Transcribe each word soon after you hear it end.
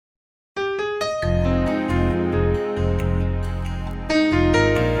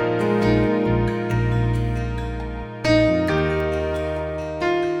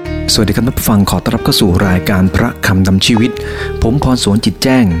สวัสดีครับท่านผู้ฟังขอต้อนรับเข้าสู่รายการพระคำนำชีวิตผมพรสวนจิตแ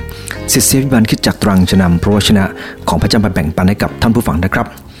จ้งศิษยาภิบาลคริสตจักรตรังจะนำพระวจนะของพระเจ้ามาแบ่งปันให้กับท่านผู้ฟังนะครับ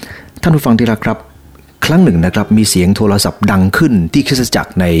ท่านผู้ฟังที่รักครับครั้งหนึ่งนะครับมีเสียงโทรศัพท์ดังขึ้นที่คริสตจัก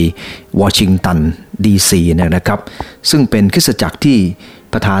รในวอชิงตันดีซีนะครับซึ่งเป็นคริสตจักรที่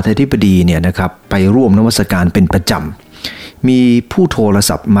ประธานาธิบดีเนี่ยนะครับไปร่วมนมัสการเป็นประจำมีผู้โทร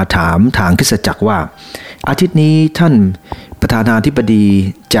ศัพท์มาถามทางคริสตจักรว่าอาทิตย์นี้ท่านประธานาธิบดี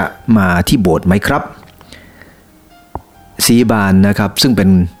จะมาที่โบสถ์ไหมครับศิษยาบาลนะครับซึ่งเป็น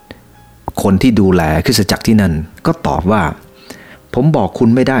คนที่ดูแลคริสตจักรที่นั่นก็ตอบว่าผมบอกคุณ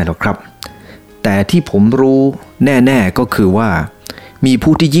ไม่ได้หรอกครับแต่ที่ผมรู้แน่ๆก็คือว่ามี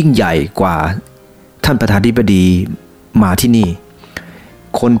ผู้ที่ยิ่งใหญ่กว่าท่านประธานาธิบดีมาที่นี่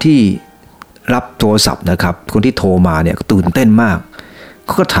คนที่รับโทรศัพท์นะครับคนที่โทรมาเนี่ยตื่นเต้นมากเข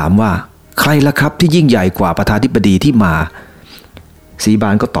าก็ถามว่าใครล่ะครับที่ยิ่งใหญ่กว่าประธานาธิบดีที่มาศิษยาบา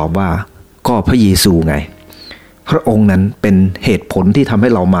ลก็ตอบว่าก็พระเยซูไงพระองค์นั้นเป็นเหตุผลที่ทำให้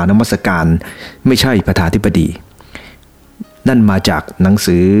เรามานมัสการไม่ใช่ประธานาธิบดีนั่นมาจากหนัง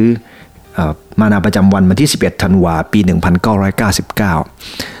สือมานาประจำวันที่11ธันวาปี1999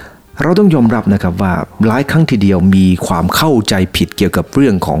เราต้องยอมรับนะครับว่าหลายครั้งทีเดียวมีความเข้าใจผิดเกี่ยวกับเรื่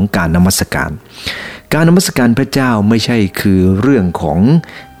องของการนมัสการการนมัสการพระเจ้าไม่ใช่คือเรื่องของ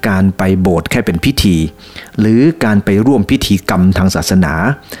การไปโบสถ์แค่เป็นพิธีหรือการไปร่วมพิธีกรรมทางศาสนา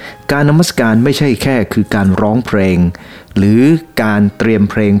การนมัสการไม่ใช่แค่คือการร้องเพลงหรือการเตรียม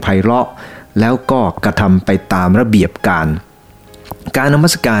เพลงไพเราะแล้วก็กระทำไปตามระเบียบการนมั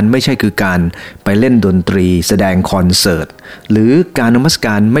สการไม่ใช่คือการไปเล่นดนตรีแสดงคอนเสิร์ตหรือการนมัสก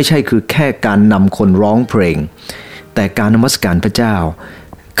ารไม่ใช่คือแค่การนำคนร้องเพลงแต่การนมัสการพระเจ้า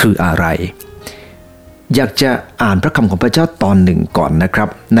คืออะไรอยากจะอ่านพระคำของพระเจ้าตอนหนึ่งก่อนนะครับ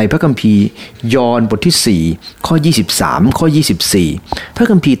ในพระคัมภีร์ยอห์นบทที่4ข้อ23ข้อ24พระ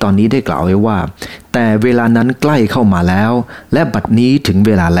คัมภีร์ตอนนี้ได้กล่าวไว้ว่าแต่เวลานั้นใกล้เข้ามาแล้วและบัดนี้ถึงเ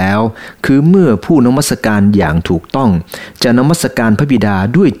วลาแล้วคือเมื่อผู้นมัสการอย่างถูกต้องจะนมัสการพระบิดา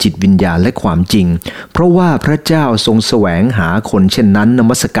ด้วยจิตวิญญาณและความจริงเพราะว่าพระเจ้าทรงแสวงหาคนเช่นนั้นน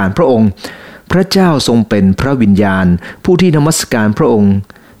มัสการพระองค์พระเจ้าทรงเป็นพระวิญญาณผู้ที่นมัสการพระองค์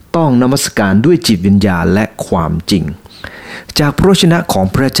ต้องนมัสการด้วยจิตวิญญาณและความจริงจากพระวจนะของ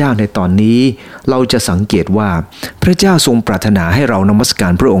พระเจ้าในตอนนี้เราจะสังเกตว่าพระเจ้าทรงปรารถนาให้เรานมัสกา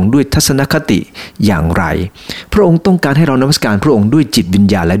รพระองค์ด้วยทัศนคติอย่างไรพระองค์ต้องการให้เรานมัสการพระองค์ด้วยจิตวิญ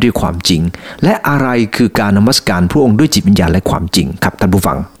ญาณและด้วยความจริงและอะไรคือการนมัสการพระองค์ด้วยจิตวิญญาณและความจริงครับท่านผู้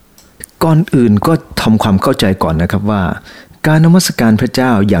ฟังก่อนอื่นก็ทำความเข้าใจก่อนนะครับว่าการนมัสการพระเจ้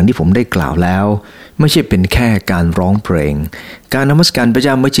าอย่างที่ผมได้กล่าวแล้วไม่ใช่เป็นแค่การร้องเพลงการนมัสการพระเ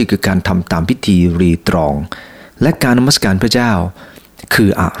จ้าไม่ใช่คือการทำตามพิธีรีตรองและการนมัสการพระเจ้าคือ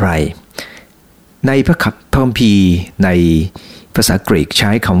อะไรในพระคัมภีร์ในภาษากรีกใ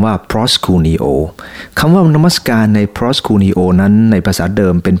ช้คำว่า proskuneo คำว่านมัสการใน proskuneo นั้นในภาษาเดิ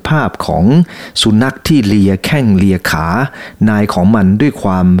มเป็นภาพของสุนัขที่เลียแข้งเลียขานายของมันด้วยคว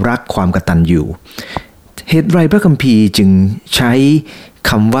ามรักความกตัญญูเหตุไรพระคัมภีร์จึงใช้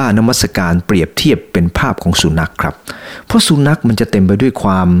คำว่านมัสการเปรียบเทียบเป็นภาพของสุนัขครับเพราะสุนัขมันจะเต็มไปด้วยคว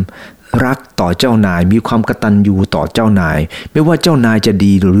ามรักต่อเจ้านายมีความกตัญญูต่อเจ้านายไม่ว่าเจ้านายจะ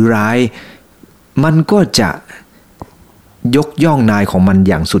ดีหรือร้ายมันก็จะยกย่องนายของมัน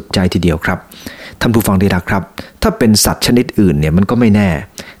อย่างสุดใจทีเดียวครับท่านผู้ฟังที่รักครับถ้าเป็นสัตว์ชนิดอื่นเนี่ยมันก็ไม่แน่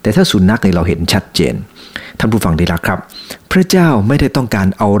แต่ถ้าสุนัขเนี่ยเราเห็นชัดเจนท่านผู้ฟังที่รักครับพระเจ้าไม่ได้ต้องการ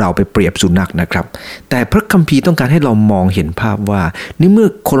เอาเราไปเปรียบสุนัขนะครับแต่พระคัมภีร์ต้องการให้เรามองเห็นภาพว่าในเมื่อ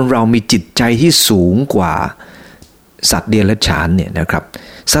คนเรามีจิตใจที่สูงกว่าสัตว์เดรัจฉานเนี่ยนะครับ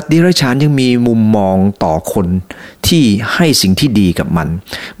สัตว์เดรัจฉานยังมีมุมมองต่อคนที่ให้สิ่งที่ดีกับมัน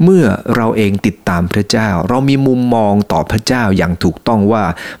เมื่อเราเองติดตามพระเจ้าเรามีมุมมองต่อพระเจ้าอย่างถูกต้องว่า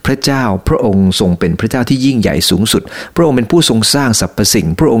พระเจ้าพระองค์ทรงเป็นพระเจ้าที่ยิ่งใหญ่สูงสุดพระองค์เป็นผู้ทรงสร้างสรรพสิ่ง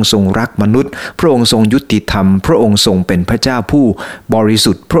พระองค์ทรงรักมนุษย์พระองค์ทรงยุติธรรมพระองค์ทรงเป็นพระเจ้าผู้บริ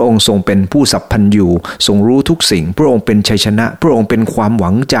สุทธิ์พระองค์ทรงเป็นผู้สัพพัญญูทรงรู้ทุกสิ่งพระองค์เป็นชัยชนะพระองค์เป็นความห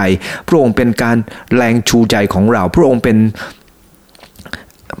วังใจพระองค์เป็นการแรงชูใจของเราพระองค์เป็น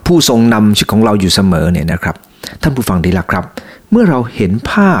ผู้ทรงนำชีวิตของเราอยู่เสมอเนี่ยนะครับท่านผู้ฟังที่รักครับเมื่อเราเห็น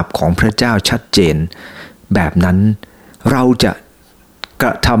ภาพของพระเจ้าชัดเจนแบบนั้นเราจะกร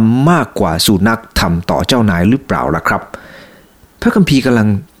ะทำมากกว่าสุนัขทำต่อเจ้านายหรือเปล่าล่ะครับพระคัมภีร์กำลัง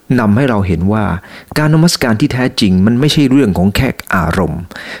นำให้เราเห็นว่าการนมัสการที่แท้จริงมันไม่ใช่เรื่องของแค่อารมณ์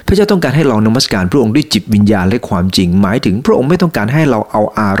พระเจ้าต้องการให้เรานมัสการพระองค์ด้วยจิตวิญญาณและความจริงหมายถึงพระองค์ไม่ต้องการให้เราเอา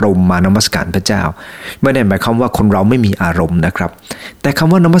อารมณ์มานมัสการพระเจ้าไม่ได้หมายความว่าคนเราไม่มีอารมณ์นะครับแต่ค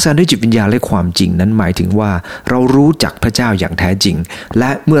ำว่านมัสการด้วยจิตวิญญาณและความจริงนั้นหมายถึงว่าเรารู้จักพระเจ้าอย่างแท้จริงและ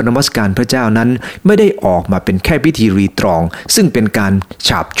เมื่อนมัสการพระเจ้านั้นไม่ได้ออกมาเป็นแค่พิธีรีตรองซึ่งเป็นการฉ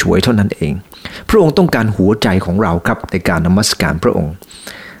าบฉวยเท่านั้นเองพระองค์ต้องการหัวใจของเราครับในการนมัสการพระองค์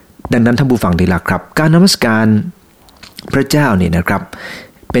ดังนั้นท่านผู้ฟังที่รักครับการนมัสการพระเจ้านี่นะครับ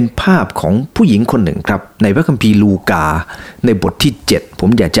เป็นภาพของผู้หญิงคนหนึ่งครับในพระคัมภีร์ลูกาในบทที่7ผม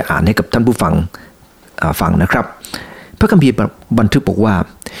อยากจะอ่านให้กับท่านผู้ฟังฟังนะครับพระคัมภีร์บันทึกบอกว่า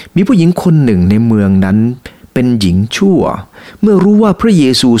มีผู้หญิงคนหนึ่งในเมืองนั้นเป็นหญิงชั่วเมื่อรู้ว่าพระเย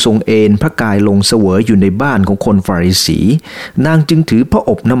ซูทรงเอนพระกายลงเสวยอยู่ในบ้านของคนฟาริสีนางจึงถือพระ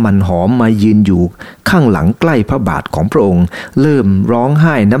อบน้ำมันหอมมายืนอยู่ข้างหลังใกล้พระบาทของพระองค์เริ่มร้องไ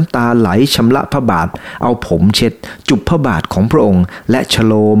ห้น้ำตาไหลชำระพระบาทเอาผมเช็ดจุบพระบาทของพระองค์และฉ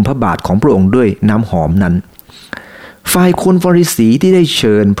โลมพระบาทของพระองค์ด้วยน้ำหอมนั้นฝ่ายคนฟาริสีที่ได้เ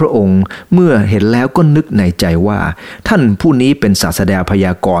ชิญพระองค์เมื่อเห็นแล้วก็นึกในใจว่าท่านผู้นี้เป็นศาสดาพย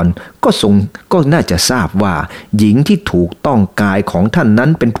ากรณ์ก็น่าจะทราบว่าหญิงที่ถูกต้องกายของท่านนั้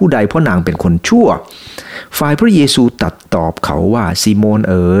นเป็นผู้ใดเพราะนางเป็นคนชั่วฝ่ายพระเยซูตรัสตอบเขาว่าซีโมน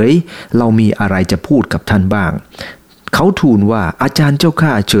เอ๋ยเรามีอะไรจะพูดกับท่านบ้างเขาทูลว่าอาจารย์เจ้าข้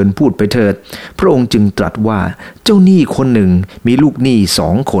าเชิญพูดไปเถิดพระองค์จึงตรัสว่าเจ้าหนี้คนหนึ่งมีลูกหนี้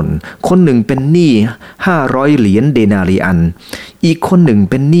2 คนคนหนึ่งเป็นหนี้500 เหรียญเดนาริอันอีกคนหนึ่ง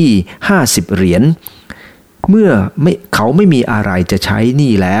เป็นหนี้50 เหรียญเมื่อเขาไม่มีอะไรจะใช้ห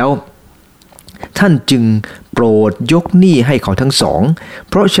นี้แล้วท่านจึงโปรดยกหนี้ให้เขาทั้งสอง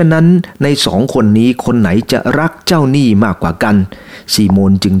เพราะฉะนั้นใน2 คนนี้คนไหนจะรักเจ้าหนี้มากกว่ากันซีโม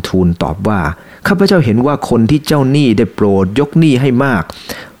นจึงทูลตอบว่าข้าพเจ้าเห็นว่าคนที่เจ้าหนี้ได้โปรดยกหนี้ให้มาก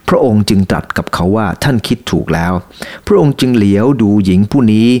พระองค์จึงตรัสกับเขาว่าท่านคิดถูกแล้วพระองค์จึงเหลียวดูหญิงผู้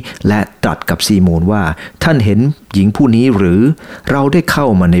นี้และตรัสกับซีโมนว่าท่านเห็นหญิงผู้นี้หรือเราได้เข้า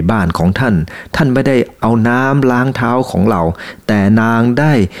มาในบ้านของท่านท่านไม่ได้เอาน้ำล้างเท้าของเราแต่นางไ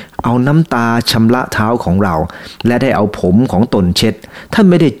ด้เอาน้ำตาชำระเท้าของเราและได้เอาผมของตนเช็ดท่าน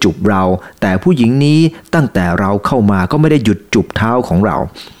ไม่ได้จูบเราแต่ผู้หญิงนี้ตั้งแต่เราเข้ามาก็ไม่ได้หยุดจูบเท้าของเรา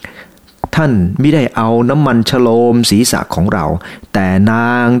ท่านไม่ได้เอาน้ำมันฉโลมศีรษะของเราแต่น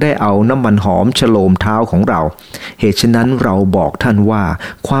างได้เอาน้ำมันหอมฉโลมเท้าของเราเหตุฉะนั้นเราบอกท่านว่า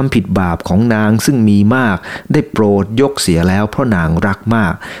ความผิดบาปของนางซึ่งมีมากได้โปรดยกเสียแล้วเพราะนางรักมา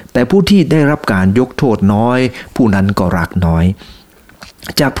กแต่ผู้ที่ได้รับการยกโทษน้อยผู้นั้นก็รักน้อย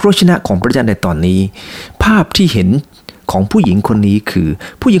จากพระวจนะของพระเจ้าในตอนนี้ภาพที่เห็นของผู้หญิงคนนี้คือ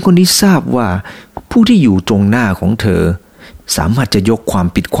ผู้หญิงคนนี้ทราบว่าผู้ที่อยู่ตรงหน้าของเธอสามารถจะยกความ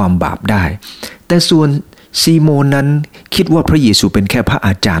ผิดความบาปได้แต่ส่วนซีโมนนั้นคิดว่าพระเยซูเป็นแค่พระอ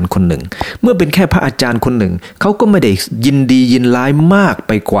าจารย์คนหนึ่งเมื่อเป็นแค่พระอาจารย์คนหนึ่งเขาก็ไม่ได้ยินดียินร้ายมากไ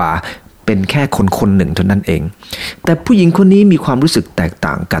ปกว่าเป็นแค่คนหนึ่งเท่านั้นเองแต่ผู้หญิงคนนี้มีความรู้สึกแตก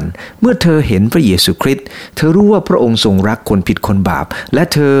ต่างกันเมื่อเธอเห็นพระเยซูคริสต์เธอรู้ว่าพระองค์ทรงรักคนผิดคนบาปและ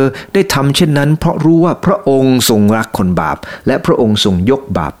เธอได้ทำเช่นนั้นเพราะรู้ว่าพระองค์ทรงรักคนบาปและพระองค์ทรงยก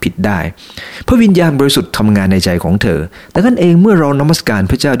บาปผิดได้พระวิญญาณบริสุทธิ์ทำงานในใจของเธอดังนั้นเองเมื่อเรานมัสการ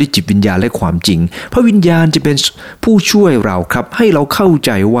พระเจ้าด้วยจิตวิญญาณและความจริงพระวิญญาณจะเป็นผู้ช่วยเราครับให้เราเข้าใ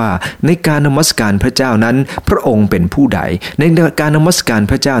จว่าในการนมัสการพระเจ้านั้นพระองค์เป็นผู้ใดในการนมัสการ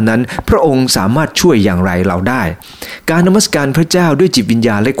พระเจ้านั้นพระองค์สามารถช่วยอย่างไรเราได้การนมัสการพระเจ้าด้วยจิตวิญญ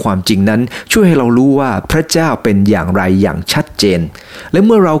าณและความจริงนั้นช่วยให้เรารู้ว่าพระเจ้าเป็นอย่างไรอย่างชัดเจนและเ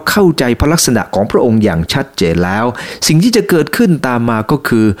มื่อเราเข้าใจพระลักษณะของพระองค์อย่างชัดเจนแล้วสิ่งที่จะเกิดขึ้นตามมาก็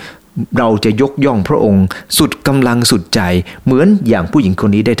คือเราจะยกย่องพระองค์สุดกำลังสุดใจเหมือนอย่างผู้หญิงค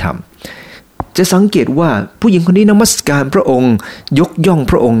นนี้ได้ทำจะสังเกตว่าผู้หญิงคนนี้นมัสการพระองค์ยกย่อง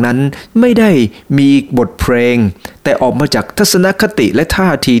พระองค์นั้นไม่ได้มีบทเพลงแต่ออกมาจากทัศนคติและท่า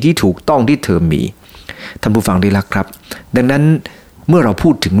ทีที่ถูกต้องที่เธอมีท่านผู้ฟังที่รักครับดังนั้นเมื่อเราพู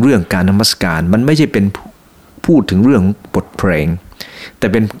ดถึงเรื่องการนมัสการมันไม่ใช่เป็นพูดถึงเรื่องบทเพลงแต่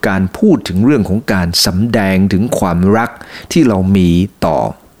เป็นการพูดถึงเรื่องของการสำแดงถึงความรักที่เรามีต่อ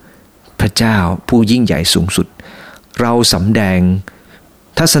พระเจ้าผู้ยิ่งใหญ่สูงสุดเราสำแดง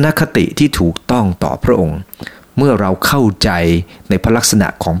ทัศนคติที่ถูกต้องต่อพระองค์เมื่อเราเข้าใจในพระลักษณะ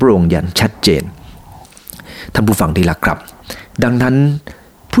ของพระองค์อย่างชัดเจนท่านผู้ฟังที่รักครับดังนั้น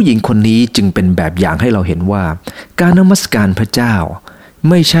ผู้หญิงคนนี้จึงเป็นแบบอย่างให้เราเห็นว่าการนมัสการพระเจ้า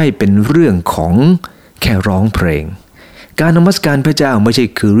ไม่ใช่เป็นเรื่องของแค่ร้องเพลงการนมัสการพระเจ้าไม่ใช่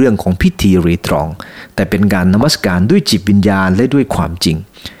คือเรื่องของพิธีรีตรองแต่เป็นการนมัสการด้วยจิตวิญญาณและด้วยความจริง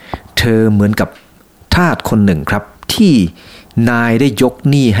เธอเหมือนกับทาสคนหนึ่งครับที่นายได้ยก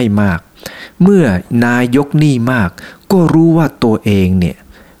หนี้ให้มากเมื่อนายยกหนี้มากก็รู้ว่าตัวเองเนี่ย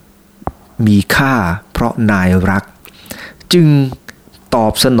มีค่าเพราะนายรักจึงตอ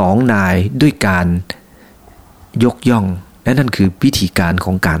บสนองนายด้วยการยกย่องและนั่นคือวิธีการข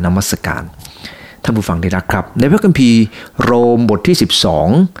องการนมัสการท่านผู้ฟังที่รักครับในพระคัมภีร์โรมบทที่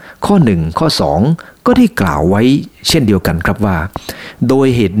12ข้อ1ข้อ2ก็ได้กล่าวไว้เช่นเดียวกันครับว่าโดย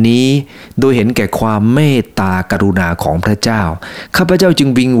เหตุนี้โดยเห็นแก่ความเมตตากรุณาของพระเจ้าข้าพเจ้าจึง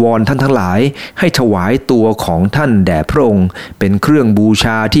วิงวอนท่านทั้งหลายให้ถวายตัวของท่านแด่พระองค์เป็นเครื่องบูช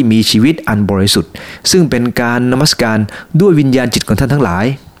าที่มีชีวิตอันบริสุทธิ์ซึ่งเป็นการนมัสการด้วยวิญญาณจิตของท่านทั้งหลาย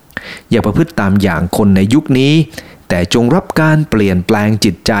อย่าประพฤติตามอย่างคนในยุคนี้แต่จงรับการเปลี่ยนแปลง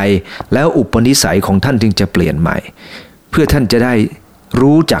จิตใจแล้วอุปนิสัยของท่านจึงจะเปลี่ยนใหม่เพื่อท่านจะได้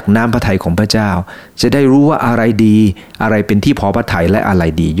รู้จักน้ำพระทัยของพระเจ้าจะได้รู้ว่าอะไรดีอะไรเป็นที่พอพระทัยและอะไร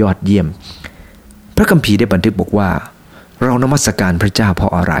ดียอดเยี่ยมพระคัมภีร์ได้บันทึกบอกว่าเรานมัสการพระเจ้าเพรา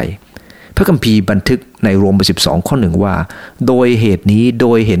ะอะไรพระคัมภีร์บันทึกในโรมบท12ข้อ1ว่าโดยเหตุนี้โด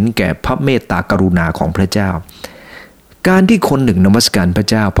ยเห็นแก่พระเมตตากรุณาของพระเจ้าการที่คนหนึ่งนมัสการพระ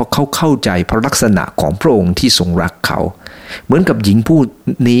เจ้าเพราะเขาเข้าใจพระลักษณะของพระองค์ที่ทรงรักเขาเหมือนกับหญิงผู้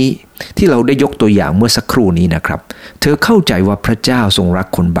นี้ที่เราได้ยกตัวอย่างเมื่อสักครู่นี้นะครับเธอเข้าใจว่าพระเจ้าทรงรัก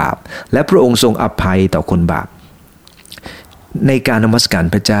คนบาปและพระองค์ทรงอภัยต่อคนบาปในการนมัสการ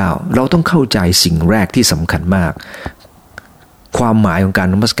พระเจ้าเราต้องเข้าใจสิ่งแรกที่สำคัญมากความหมายของการ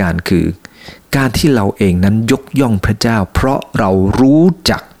นมัสการคือการที่เราเองนั้นยกย่องพระเจ้าเพราะเรารู้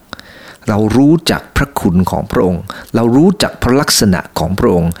จักพระคุณของพระองค์เรารู้จักพระลักษณะของพระ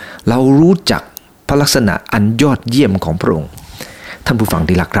องค์เรารู้จักพระลักษณะอันยอดเยี่ยมของพระองค์ท่านผู้ฟัง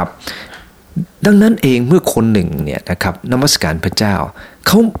ที่รักครับดังนั้นเองเมื่อคนหนึ่งเนี่ยนะครับนมัสการพระเจ้าเ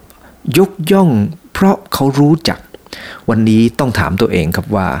ขายกย่องเพราะเขารู้จักวันนี้ต้องถามตัวเองครับ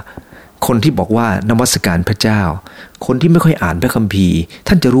ว่าคนที่บอกว่านมัสการพระเจ้าคนที่ไม่ค่อยอ่านพระคัมภีร์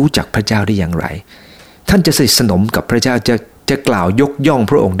ท่านจะรู้จักพระเจ้าได้อย่างไรท่านจะสนิทสนมกับพระเจ้าจะกล่าวยกย่อง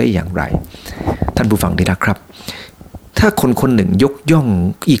พระองค์ได้อย่างไรท่านผู้ฟังที่รักครับถ้าคนคนหนึ่งยกย่อง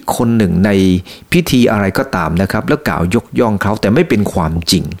อีกคนหนึ่งในพิธีอะไรก็ตามนะครับแล้วกล่าวยกย่องเขาแต่ไม่เป็นความ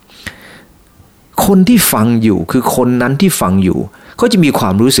จริงคนที่ฟังอยู่คือคนนั้นที่ฟังอยู่เขาจะมีควา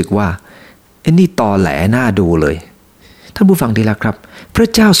มรู้สึกว่าไอ้นี่ตอแหลหน้าดูเลยท่านผู้ฟังที่รักครับพระ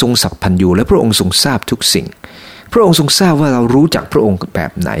เจ้าทรงสัพพัญญูและพระองค์ทรงทราบทุกสิ่งพระองค์ทรงทราบว่าเรารู้จักพระองค์แบ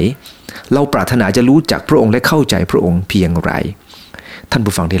บไหนเราปรารถนาจะรู้จักพระองค์และเข้าใจพระองค์เพียงไรท่าน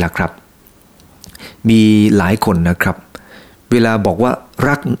ผู้ฟังที่รักครับมีหลายคนนะครับเวลาบอกว่า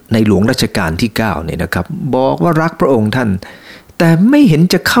รักในหลวงรัชกาลที่9เนี่ยนะครับบอกว่ารักพระองค์ท่านแต่ไม่เห็น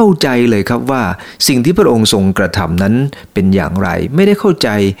จะเข้าใจเลยครับว่าสิ่งที่พระองค์ทรงกระทำนั้นเป็นอย่างไรไม่ได้เข้าใจ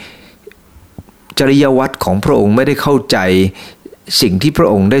จริยวัตรของพระองค์ไม่ได้เข้าใจสิ่งที่พระ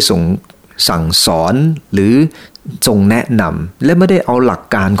องค์ได้ทรงสั่งสอนหรือทรงแนะนำและไม่ได้เอาหลัก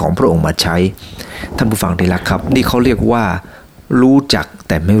การของพระองค์มาใช้ท่านผู้ฟังที่รักครับนี่เขาเรียกว่ารู้จักแ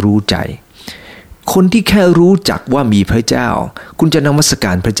ต่ไม่รู้ใจคนที่แค่รู้จักว่ามีพระเจ้าคุณจะนมัสก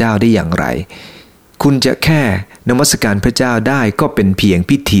ารพระเจ้าได้อย่างไรคุณจะแค่นมัสการพระเจ้าได้ก็เป็นเพียง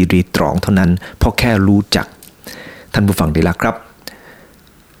พิธีรีตรองเท่านั้นเพราะแค่รู้จักท่านผู้ฟังที่รักครับ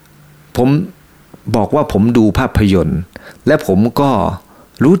ผมบอกว่าผมดูภาพยนตร์และผมก็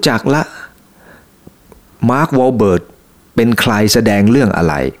รู้จักละมาร์ควอลเบิร์ตเป็นใครแสดงเรื่องอะ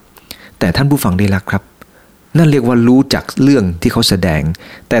ไรแต่ท่านผู้ฟังได้รักครับนั่นเรียกว่ารู้จักเรื่องที่เขาแสดง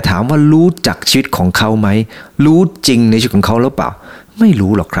แต่ถามว่ารู้จักชีวิตของเขาไหมรู้จริงในชีวิตของเขาหรือเปล่าไม่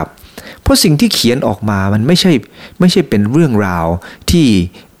รู้หรอกครับเพราะสิ่งที่เขียนออกมามันไม่ใช่เป็นเรื่องราวที่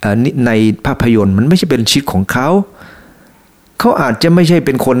ในภาพยนตร์มันไม่ใช่เป็นชีวิตของเขาอาจจะไม่ใช่เ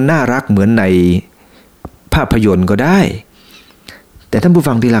ป็นคนน่ารักเหมือนในภาพยนตร์ก็ได้แต่ท่านผู้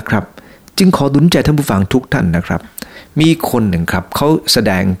ฟังที่รักครับจึงขอดุลใจท่านผู้ฟังทุกท่านนะครับมีคนหนึ่งครับเขาแส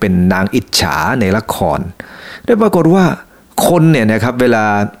ดงเป็นนางอิจฉาในละครได้ปรากฏว่าคนเนี่ยนะครับเวลา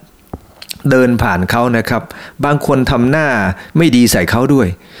เดินผ่านเขานะครับบางคนทำหน้าไม่ดีใส่เขาด้วย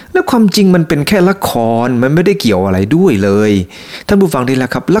แล้วความจริงมันเป็นแค่ละครมันไม่ได้เกี่ยวอะไรด้วยเลยท่านผู้ฟังที่รั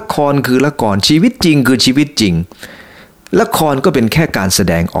กครับละครคือละครชีวิตจริงคือชีวิตจริงละครก็เป็นแค่การแส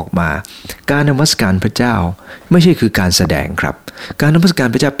ดงออกมาการนมัสการพระเจ้าไม่ใช่คือการแสดงครับการนมัสการ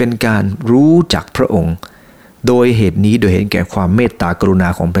พระเจ้าเป็นการรู้จักพระองค์โดยเหตุนี้โดยเห็นแก่ความเมตตากรุณา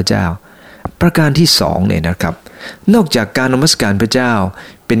ของพระเจ้าประการที่2เนี่ยนะครับนอกจากการนมัสการพระเจ้า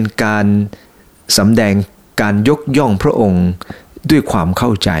เป็นการสำแดงการยกย่องพระองค์ด้วยความเข้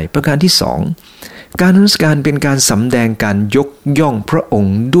าใจประการที่2การนมัสการเป็นการสำแดงการยกย่องพระอง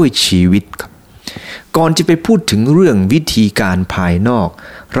ค์ด้วยชีวิตครับก่อนจะไปพูดถึงเรื่องวิธีการภายนอก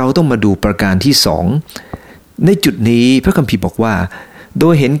เราต้องมาดูประการที่2ในจุดนี้พระคัมภีร์บอกว่าโด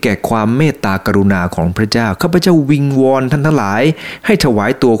ยเห็นแก่ความเมตตากรุณาของพระเจ้าข้าพเจ้าวิงวอนท่านทั้งหลายให้ถวา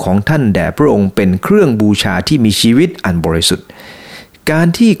ยตัวของท่านแด่พระองค์เป็นเครื่องบูชาที่มีชีวิตอันบริสุทธิ์ การ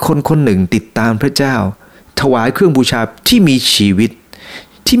ที่คนคนหนึ่งติดตามพระเจ้าถวายเครื่องบูชาที่มีชี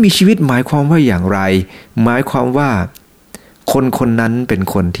วิตหมายความว่าอย่างไรหมายความว่าคนคนนั้นเป็น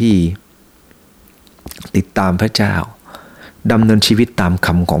คนที่ติดตามพระเจ้าดำเนินชีวิตตามค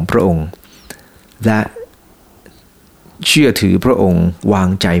ำของพระองค์และเชื่อถือพระองค์วาง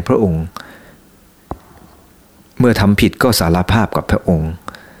ใจพระองค์เมื่อทำผิดก็สารภาพกับพระองค์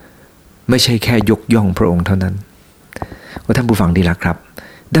ไม่ใช่แค่ยกย่องพระองค์เท่านั้นว่าท่านผู้ฟังดีละครับ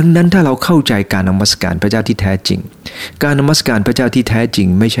ดังนั้นถ้าเราเข้าใจการนมัสการพระเจ้าที่แท้จริงการนมัสการพระเจ้าที่แท้จริง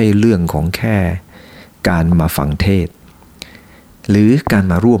ไม่ใช่เรื่องของแค่การมาฟังเทศน์หรือการ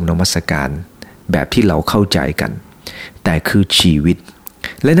มาร่วมนมัสการแบบที่เราเข้าใจกันแต่คือชีวิต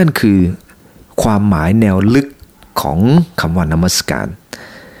และนั่นคือความหมายแนวลึกของคำว่านมัสการ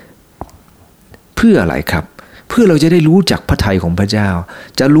เพื่ออะไรครับเพื่อเราจะได้รู้จักพระทัยของพระเจ้า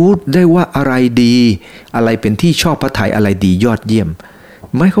จะรู้ได้ว่าอะไรดีอะไรเป็นที่ชอบพระทัยอะไรดียอดเยี่ยม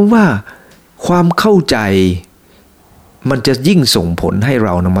หมายความว่าความเข้าใจมันจะยิ่งส่งผลให้เร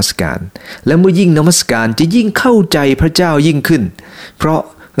านมัสการและเมื่อยิ่งนมัสการจะยิ่งเข้าใจพระเจ้ายิ่งขึ้นเพราะ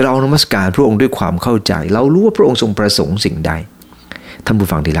เรานมัสการพระองค์ด้วยความเข้าใจเรารู้ว่าพระองค์ทรงประสงค์สิ่งใดท่านผู้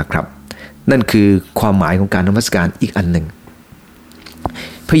ฟังที่รักครับนั่นคือความหมายของการนมัสการอีกอันหนึ่ง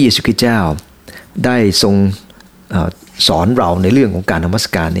พระเยซูคริสต์เจ้าได้ทรงสอนเราในเรื่องของการนมัส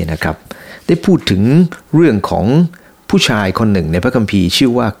การเนี่ยนะครับได้พูดถึงเรื่องของผู้ชายคนหนึ่งในพระคัมภีร์ชื่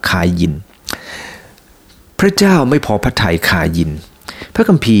อว่าคายินพระเจ้าไม่พอพระทัยคายินพระ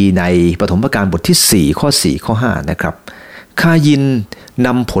คัมภีร์ในปฐมกาลบทที่4ข้อ4ข้อ5นะครับคายินน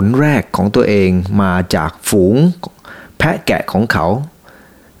ำผลแรกของตัวเองมาจากฝูงแพะแกะของเขา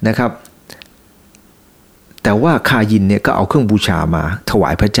นะครับแต่ว่าคายินเนี่ยก็เอาเครื่องบูชามาถวา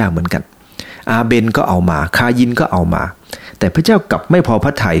ยพระเจ้าเหมือนกันอาเบนก็เอามาคายินก็เอามาแต่พระเจ้ากลับไม่พอพร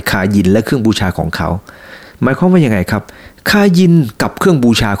ะทัยคายินและเครื่องบูชาของเขาหมายความว่ายังไงครับคายินกับเครื่อง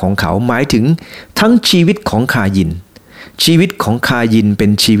บูชาของเขาหมายถึงทั้งชีวิตของคายินชีวิตของคายินเป็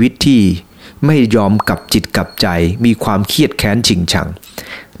นชีวิตที่ไม่ยอมกลับจิตกลับใจมีความเครียดแค้นชิงชัง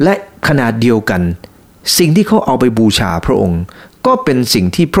และขนาดเดียวกันสิ่งที่เขาเอาไปบูชาพระองค์ก็เป็นสิ่ง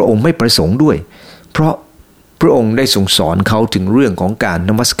ที่พระองค์ไม่ประสงค์ด้วยเพราะพระองค์ได้ทรงสอนเขาถึงเรื่องของการ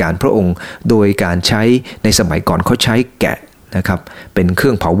นมัสการพระองค์โดยการใช้ในสมัยก่อนเขาใช้แกะนะครับเป็นเครื่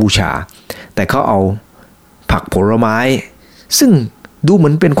องเผาบูชาแต่เขาเอาผักผลไม้ซึ่งดูเหมื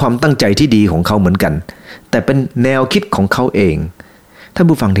อนเป็นความตั้งใจที่ดีของเขาเหมือนกันแต่เป็นแนวคิดของเขาเองท่าน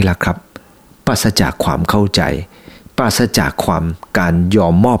ผู้ฟังที่รักครับปราศจากความเข้าใจปราศจากความการยอ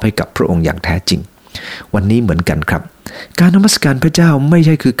มมอบให้กับพระองค์อย่างแท้จริงวันนี้เหมือนกันครับการนมัสการพระเจ้าไม่ใ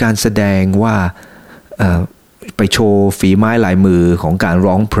ช่คือการแสดงว่าไปโชว์ฝีไม้ลายมือของการ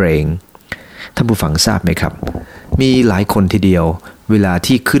ร้องเพลงท่านผู้ฟังทราบไหมครับมีหลายคนทีเดียวเวลา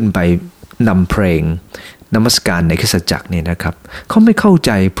ที่ขึ้นไปนำเพลงนมัสการในคริสตจักรเนี่ยนะครับเขาไม่เข้าใ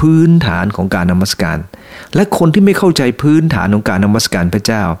จพื้นฐานของการนมัสการและคนที่ไม่เข้าใจพื้นฐานของการนมัสการพระ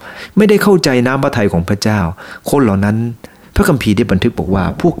เจ้าไม่ได้เข้าใจน้ำพระทัยของพระเจ้าคนเหล่านั้นพระคัมภีร์ได้บันทึกบอกว่า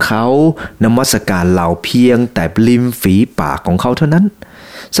พวกเขานมัสการเราเพียงแต่ริมฝีปากของเขาเท่านั้น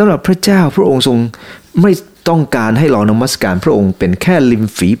สำหรับพระเจ้าพระองค์ทรงไม่ต้องการให้เรานมัสการพระองค์เป็นแค่ริม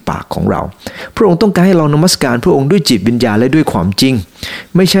ฝีปากของเราพระองค์ต้องการให้เรานมัสการพระองค์ด้วยจิตวิญญาณและด้วยความจริง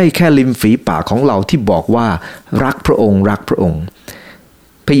ไม่ใช่แค่ริมฝีปากของเราที่บอกว่ารักพระองค์รักพระองค์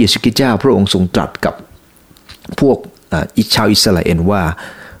พระเยซูคริสต์เจ้าพระองค์ทรงตรัสกับพวกชาวอิสราเอลว่า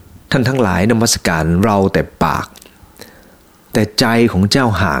ท่านทั้งหลายนมัสการเราแต่ปากแต่ใจของเจ้า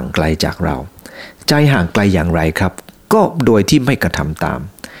ห่างไกลจากเราใจห่างไกลอย่างไรครับก็โดยที่ไม่กระทำตาม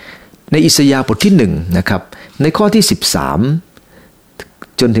ในอิสยาห์บทที่1นะครับในข้อที่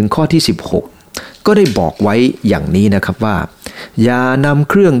13จนถึงข้อที่16ก็ได้บอกไว้อย่างนี้นะครับว่าอย่านำ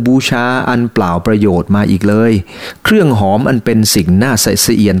เครื่องบูชาอันเปล่าประโยชน์มาอีกเลยเครื่องหอมอันเป็นสิ่งน่าเ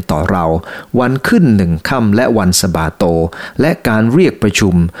สียดต่อเราวันขึ้น1 ค่ำและวันสะบาโตและการเรียกประชุ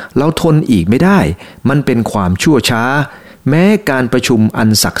มเราทนอีกไม่ได้มันเป็นความชั่วช้าแม้การประชุมอัน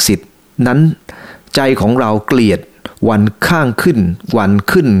ศักดิ์สิทธิ์นั้นใจของเราเกลียดวันข้างขึ้นวัน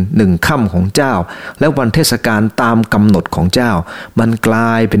ขึ้น1 ค่ำของเจ้าและวันเทศกาลตามกำหนดของเจ้ามันกล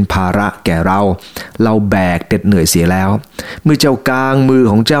ายเป็นภาระแก่เราแบกเด็ดเหนื่อยเสียแล้วเมื่อเจ้ากางมือ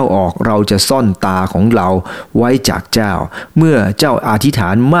ของเจ้าออกเราจะซ่อนตาของเราไว้จากเจ้าเมื่อเจ้าอธิษฐา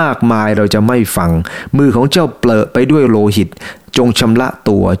นมากมายเราจะไม่ฟังมือของเจ้าเปรอะไปด้วยโลหิตจงชำระ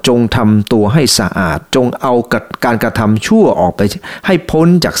ตัวจงทำตัวให้สะอาดจงเอาการกระทำชั่วออกไปให้พ้น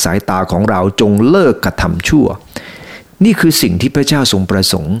จากสายตาของเราจงเลิกกระทำชั่วนี่คือสิ่งที่พระเจ้าทรงประ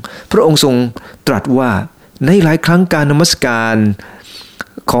สงค์พระองค์ทรงตรัสว่าในหลายครั้งการนมัสการ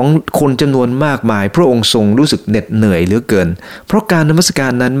ของคนจำนวนมากมายพระองค์ทรงรู้สึกเหน็ดเหนื่อยเหลือเกินเพราะการนมัสกา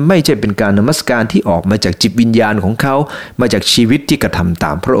รนั้นไม่ใช่เป็นการนมัสการที่ออกมาจากจิตวิญญาณของเขามาจากชีวิตที่กระทำต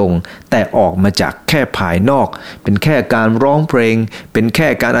ามพระองค์แต่ออกมาจากแค่ภายนอกเป็นแค่การร้องเพลงเป็นแค่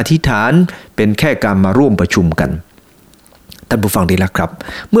การอธิษฐานเป็นแค่การมาร่วมประชุมกันท่านผู้ฟังดีแล้วครับ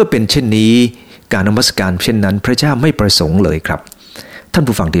เมื่อเป็นเช่นนี้การนมัสการเช่นนั้นพระเจ้าไม่ประสงค์เลยครับท่าน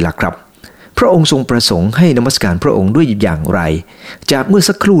ผู้ฟังดีแล้วครับพระองค์ทรงประสงค์ให้นมัสการพระองค์ด้วยอย่างไรจากเมื่อ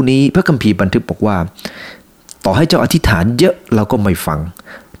สักครู่นี้พระคัมภีร์บันทึกบอกว่าต่อให้เจ้าอธิษฐานเยอะเราก็ไม่ฟัง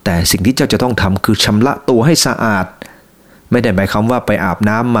แต่สิ่งที่เจ้าจะต้องทำคือชำระตัวให้สะอาดไม่ได้หมายความว่าไปอาบ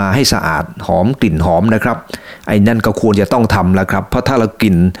น้ำมาให้สะอาดหอมกลิ่นหอมนะครับไอ้นั่นก็ควรจะต้องทำแล้วครับเพราะถ้าเราก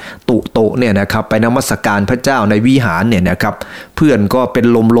ลิ่นตุโตเนี่ยนะครับไปนมัสการพระเจ้าในวิหารเนี่ยนะครับเพื่อนก็เป็น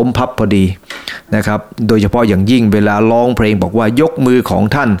ล้มพับพอดีนะครับโดยเฉพาะอย่างยิ่งเวลาร้องเพลงบอกว่ายกมือของ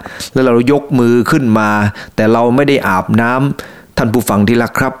ท่านแล้วเรายกมือขึ้นมาแต่เราไม่ได้อาบน้ำท่านผู้ฟังที่รั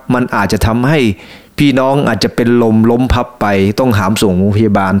กครับมันอาจจะทำให้พี่น้องอาจจะเป็นล้มพับไปต้องหามส่งโรงพย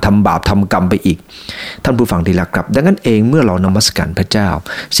าบาลทำบาปทำกรรมไปอีกท่านผู้ฟังที่รักครับดังนั้นเองเมื่อเรานมัสการพระเจ้า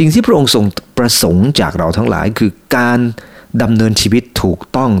สิ่งที่พระองค์ทรงประสงค์จากเราทั้งหลายคือการดำเนินชีวิตถูก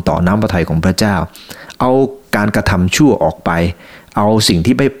ต้องต่อน้ำพระทัยของพระเจ้าเอาการกระทำชั่วออกไปเอาสิ่ง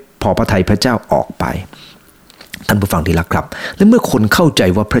ที่ไม่พอพระทัยพระเจ้าออกไปท่านผู้ฟังที่รักครับและเมื่อคนเข้าใจ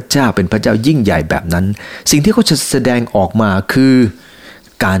ว่าพระเจ้าเป็นพระเจ้ายิ่งใหญ่แบบนั้นสิ่งที่เขาจะแสดงออกมาคือ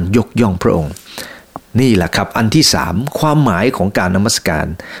การยกย่องพระองค์นี่แหละครับอันที่3ความหมายของการนมัสการ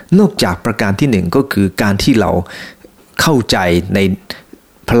นอกจากประการที่1ก็คือการที่เราเข้าใจใน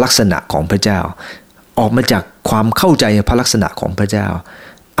พระลักษณะของพระเจ้าออกมาจากความเข้าใจในพระลักษณะของพระเจ้า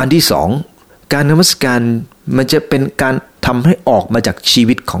อันที่2การนมัสการมันจะเป็นการทำให้ออกมาจากชี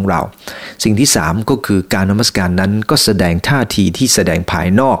วิตของเราสิ่งที่3ก็คือการนมัสการนั้นก็แสดงท่าทีที่แสดงภาย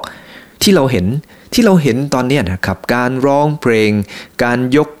นอกที่เราเห็นตอนนี้นะครับการร้องเพลงการ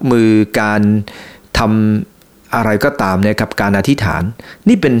ยกมือการทำอะไรก็ตามนะครับการอธิษฐาน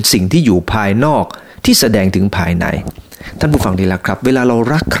นี่เป็นสิ่งที่อยู่ภายนอกที่แสดงถึงภายในท่านผู้ฟังดีแล้วครับเวลาเรา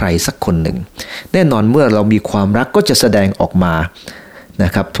รักใครสักคนหนึ่งแน่นอนเมื่อเรามีความรักก็จะแสดงออกมาน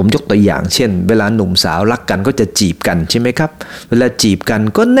ะครับผมยกตัวอย่างเช่นเวลาหนุ่มสาวรักกันก็จะจีบกันใช่ไหมครับเวลาจีบกัน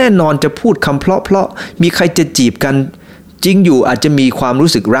ก็แน่นอนจะพูดคำเพราะมีใครจะจีบกันจริงอยู่อาจจะมีความ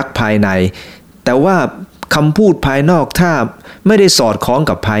รู้สึกรักภายในแต่ว่าคำพูดภายนอกถ้าไม่ได้สอดคล้อง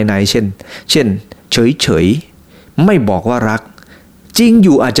กับภายในเช่นเฉยไม่บอกว่ารักจริงอ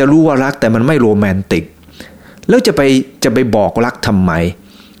ยู่อาจจะรู้ว่ารักแต่มันไม่โรแมนติกแล้วจะไปบอกรักทำไม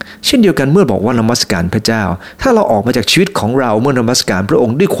เช่นเดียวกันเมื่อบอกว่านมัสการพระเจ้าถ้าเราออกมาจากชีวิตของเราเมื่อนมัสการพระอง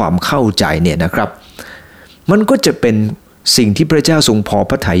ค์ด้วยความเข้าใจเนี่ยนะครับมันก็จะเป็นสิ่งที่พระเจ้าทรงพอ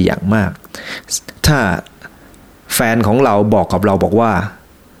พระทัยอย่างมากถ้าแฟนของเราบอกกับเราบอกว่า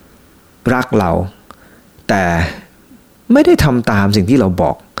รักเราแต่ไม่ได้ทำตามสิ่งที่เราบ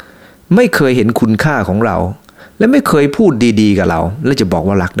อกไม่เคยเห็นคุณค่าของเราและไม่เคยพูดดีๆกับเราแล้วจะบอก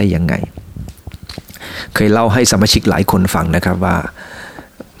ว่ารักได้ยังไงเคยเล่าให้สมาชิกหลายคนฟังนะครับว่า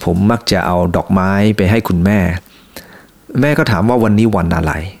ผมมักจะเอาดอกไม้ไปให้คุณแม่ก็ถามว่าวันนี้วันอะไ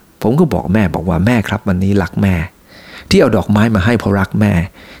รผมก็บอกว่าแม่ครับวันนี้รักแม่ที่เอาดอกไม้มาให้เพราะรักแม่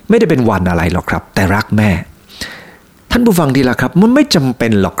ไม่ได้เป็นวันอะไรหรอกครับแต่รักแม่ท่านผู้ฟังดีละครับมันไม่จำเป็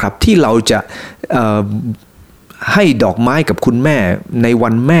นหรอกครับที่เราจะให้ดอกไม้กับคุณแม่ในวั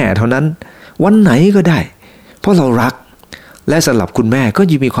นแม่เท่านั้นวันไหนก็ได้เพราะเรารักและสำหรับคุณแม่ก็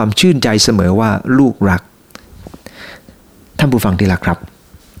ยังมีความชื่นใจเสมอว่าลูกรักท่านผู้ฟังที่รักครับ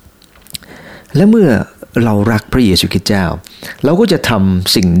และเมื่อเรารักพระเยซูคริสต์เจ้าเราก็จะท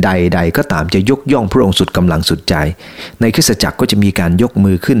ำสิ่งใดๆก็ตามจะยกย่องพระองค์สุดกำลังสุดใจในคริสตจักรก็จะมีการยก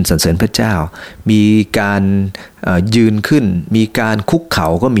มือขึ้นสรรเสริญพระเจ้ามีการยืนขึ้นมีการคุกเข่า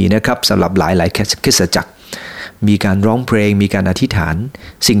ก็มีนะครับสำหรับหลายๆคริสตจักรมีการร้องเพลงมีการอธิษฐาน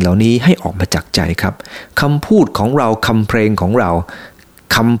สิ่งเหล่านี้ให้ออกมาจากใจครับคำพูดของเราคำเพลงของเรา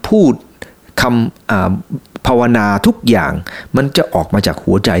คำพูดคำภาวนาทุกอย่างมันจะออกมาจาก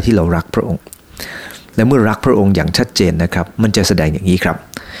หัวใจที่เรารักพระองค์และเมื่อรักพระองค์อย่างชัดเจนนะครับมันจะแสดงอย่างนี้ครับ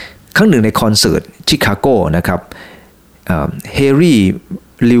ครั้งหนึ่งในคอนเสิร์ตชิคาโกนะครับเฮรี่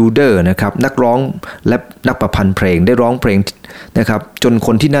ลิวเดอร์นะครับนักร้องและนักประพันธ์เพลงได้ร้องเพลงนะครับจนค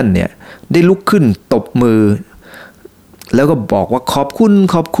นที่นั่นเนี่ยได้ลุกขึ้นตบมือแล้วก็บอกว่าขอบคุณ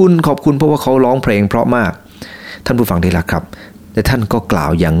เพราะว่าเขาร้องเพลงเพราะมากท่านผู้ฟังได้รักครับแต่ท่านก็กล่า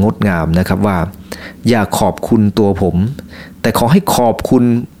วอย่างงดงามนะครับว่าอย่าขอบคุณตัวผมแต่ขอให้ขอบคุณ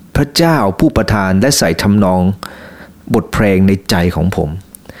พระเจ้าผู้ประทานและใส่ทำนองบทเพลงในใจของผม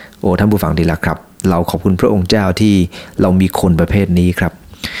โอ้ท่านผู้ฟังดีละครับเราขอบคุณพระองค์เจ้าที่เรามีคนประเภทนี้ครับ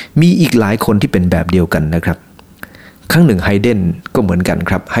มีอีกหลายคนที่เป็นแบบเดียวกันนะครับ ครั้งหนึ่งไฮเดนก็เหมือนกัน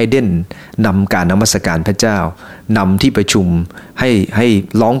ครับไฮเดนนำการนมัสการพระเจ้านำที่ประชุมให้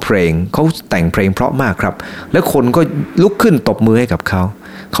ร้องเพลงเขาแต่งเพลงเพราะมากครับแล้วคนก็ลุกขึ้นตบมือให้กับเ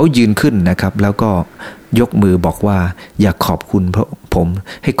ขายืนขึ้นนะครับแล้วก็ยกมือบอกว่าอยากขอบคุณพระผม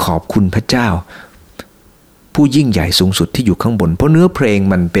ให้ขอบคุณพระเจ้าผู้ยิ่งใหญ่สูงสุดที่อยู่ข้างบนเพราะเนื้อเพลง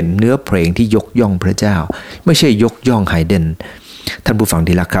มันเป็นเนื้อเพลงที่ยกย่องพระเจ้าไม่ใช่ยกย่องไฮเดนท่านผู้ฟัง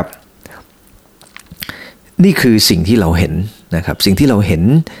ที่รักครับนี่คือสิ่งที่เราเห็นนะครับสิ่งที่เราเห็น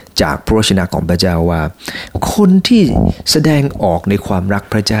จากพระวจนะของพระเจ้าว่าคนที่แสดงออกในความรัก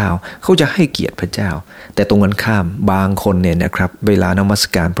พระเจ้าเขาจะให้เกียรติพระเจ้าแต่ตรงกันข้ามบางคนเนี่ยนะครับเวลานมัส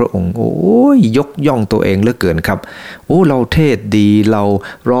การพระองค์โอ้ยยกย่องตัวเองเหลือเกินครับโอ้เราเทศดีเรา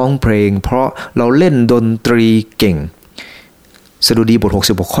ร้องเพลงเพราะเราเล่นดนตรีเก่งสดุดีบท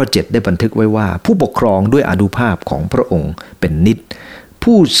66ข้อ7ได้บันทึกไว้ว่าผู้ปกครองด้วยอานุภาพของพระองค์เป็นนิจ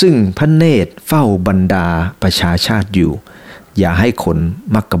ผู้ซึ่งพระเนตรเฝ้าบรรดาประชาชาติอยู่อย่าให้คน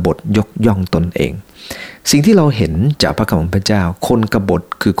มักกบฏยกย่องตนเองสิ่งที่เราเห็นจากพระคำของพระเจ้าคนกบฏ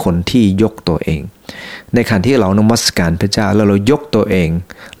คือคนที่ยกตัวเองในขณะที่เรานมัสการพระเจ้าแล้วเรายกตัวเอง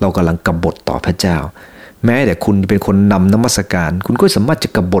เรากำลังกบฏต่อพระเจ้าแม้แต่คุณเป็นคนนำนมัสการคุณก็สามารถจะ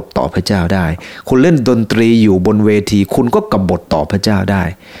กบฏต่อพระเจ้าได้คุณเล่นดนตรีอยู่บนเวทีคุณก็กบฏต่อพระเจ้าได้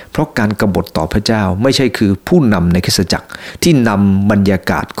เพราะการกบฏต่อพระเจ้าไม่ใช่คือผู้นำในคริสตจักรที่นำบรรยา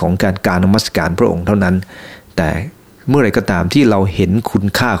กาศของการนมัสการพระองค์เท่านั้นแต่เมื่อไรก็ตามที่เราเห็นคุณ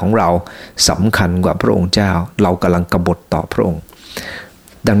ค่าของเราสำคัญกว่าพระองค์เจ้าเรากำลังกบฏต่อพระองค์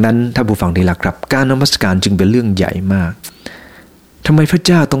ดังนั้นท่านผู้ฟังที่รักครับการนมัสการจึงเป็นเรื่องใหญ่มากทำไมพระเ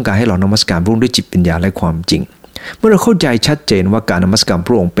จ้าต้องการให้เรานมัสการพระองค์ด้วยจิตปัญญาและความจริงเมื่อเราเข้าใจชัดเจนว่าการนมัสการพ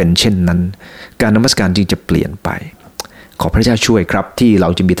ระองค์เป็นเช่นนั้นการนมัสการจึงจะเปลี่ยนไปขอพระเจ้าช่วยครับที่เรา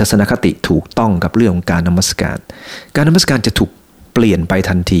จะมีทัศนคติถูกต้องกับเรื่องของการนมัสการการนมัสการจะถูกเปลี่ยนไป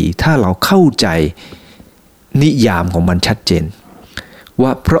ทันทีถ้าเราเข้าใจนิยามของมันชัดเจนว่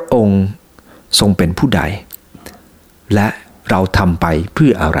าพระองค์ทรงเป็นผู้ใดและเราทำไปเพื่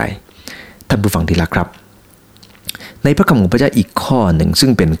ออะไรท่านผู้ฟังที่รักครับในพระคำของพระเจ้าอีกข้อหนึ่งซึ่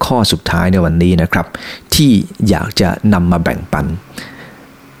งเป็นข้อสุดท้ายในวันนี้นะครับที่อยากจะนำมาแบ่งปัน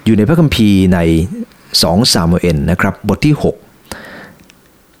อยู่ในพระคัมภีร์ใน2ซามูเอลนะครับบทที่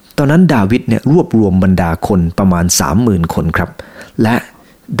6ตอนนั้นดาวิดเนี่ยรวบรวมบรรดาคนประมาณ 30,000 คนครับและ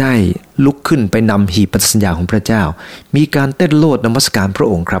ได้ลุกขึ้นไปนำหีบพันธสัญญาของพระเจ้ามีการเต้นโลดนมัสการพระ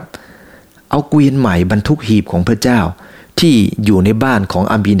องค์ครับเอาเกวียนใหม่บรรทุกหีบของพระเจ้าที่อยู่ในบ้านของ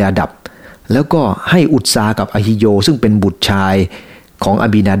อาบีนาดับแล้วก็ให้อุตสากับอหิโยซึ่งเป็นบุตรชายของอา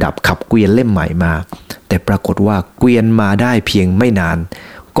บีนาดับขับเกวียนเล่มใหม่มาแต่ปรากฏว่าเกวียนมาได้เพียงไม่นาน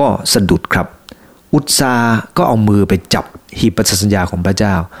ก็สะดุดครับอุตสาก็เอามือไปจับหีบพันธสัญญาของพระเจ้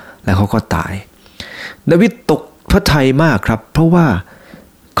าแล้วเขาก็ตายดาวิดตกพระทัยมากครับเพราะว่า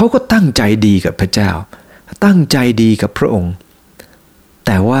เขาก็ตั้งใจดีกับพระเจ้าตั้งใจดีกับพระองค์แ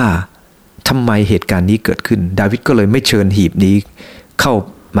ต่ว่าทำไมเหตุการณ์นี้เกิดขึ้นดาวิดก็เลยไม่เชิญหีบนี้เข้า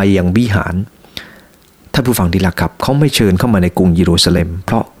มายังวิหารท่านผู้ฟังที่รักครับเขาไม่เชิญเข้ามาในกรุงเยรูซาเล็มเ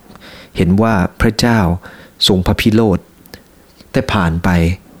พราะเห็นว่าพระเจ้าทรงพระพิโรธแต่ผ่านไป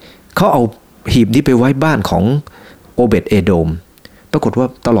เขาเอาหีบนี้ไปไว้บ้านของโอเบดเอโดมปรากฏว่า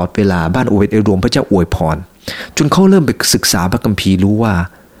ตลอดเวลาบ้านโอเบดเอโดมพระเจ้าอวยพรจนเขาเริ่มไปศึกษาพระคัมภีร์รู้ว่า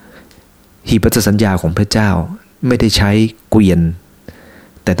หีบพันธสัญญาของพระเจ้าไม่ได้ใช้เกวียน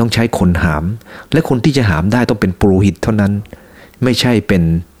แต่ต้องใช้คนหามและคนที่จะหามได้ต้องเป็นปุโรหิตเท่านั้นไม่ใช่เป็น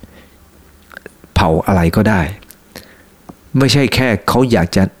เผ่าอะไรก็ได้ไม่ใช่แค่เขาอยาก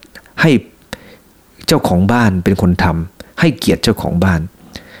จะให้เจ้าของบ้านเป็นคนทำให้เกียรติเจ้าของบ้าน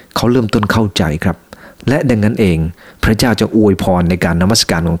เขาเริ่มต้นเข้าใจครับและดังนั้นเองพระเจ้าจะอวยพรในการนมัส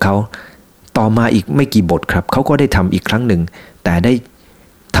การของเขาต่อมาอีกไม่กี่บทครับเขาก็ได้ทำอีกครั้งหนึ่งแต่ได้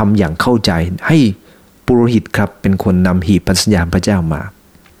ทำอย่างเข้าใจให้ปุโรหิตครับเป็นคนนำหีบพันธสัญญาพระเจ้ามา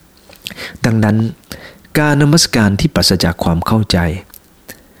ดังนั้นการนมัสการที่ปราศจากความเข้าใจ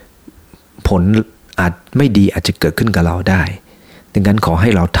ผลอาจไม่ดีอาจจะเกิดขึ้นกับเราได้ดังนั้นขอให้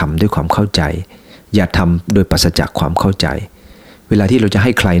เราทำด้วยความเข้าใจอย่าทำโดยปราศจากความเข้าใจเวลาที่เราจะใ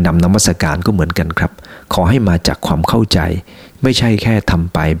ห้ใครนำนมัสการก็เหมือนกันครับขอให้มาจากความเข้าใจไม่ใช่แค่ท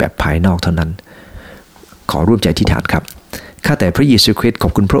ำไปแบบภายนอกเท่านั้นขอร่วมใจอธิษฐานครับข้าแต่พระเยซูคริสต์ขอ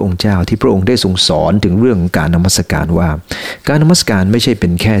บคุณพระองค์เจ้าที่พระองค์ได้ทรงสอนถึงเรื่องการนมัสการว่าการนมัสการไม่ใช่เป็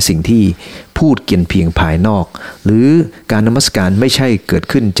นแค่สิ่งที่พูดเกียนเพียงภายนอกหรือการนมัสการไม่ใช่เกิด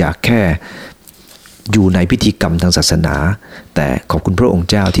ขึ้นจากแค่อยู่ในพิธีกรรมทางศาสนาแต่ขอบคุณพระองค์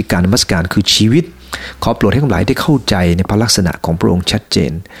เจ้าที่การนมัสการคือชีวิตขอโปรดให้ทั้งหลายได้เข้าใจในพระลักษณะของพระองค์ชัดเจ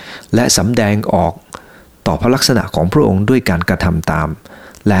นและสำแดงออกต่อพระลักษณะของพระองค์ด้วยการกระทำตาม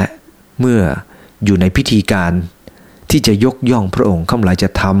และเมื่ออยู่ในพิธีการที่จะยกย่องพระองค์ข้าพเจ้าจะ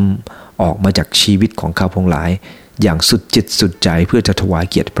ทำออกมาจากชีวิตของข้าพงหลาย อย่างสุดจิตสุดใจเพื่อจะถวาย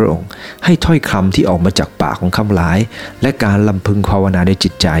เกียรติพระองค์ให้ถ้อยคำที่ออกมาจากปากของข้าพหลายและการลำพึงภาวนาในจิ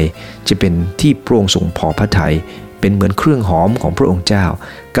ตใจจะเป็นที่พระองค์ทรงพอพระทัยเป็นเหมือนเครื่องหอมของพระองค์เจ้า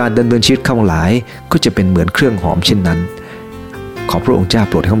การดำเนินชีวิตข้าพหลายก็จะเป็นเหมือนเครื่องหอมเช่นนั้นขอพระองค์เจ้า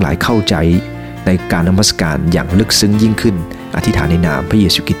โปรดให้ข้าพหลายเข้าใจในการนมัสการอย่างลึกซึ้งยิ่งขึ้นอธิษฐานในนามพระเย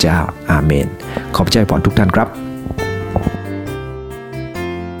ซูคริสต์เจ้าอาเมนขอบใจพรทุกท่านครับ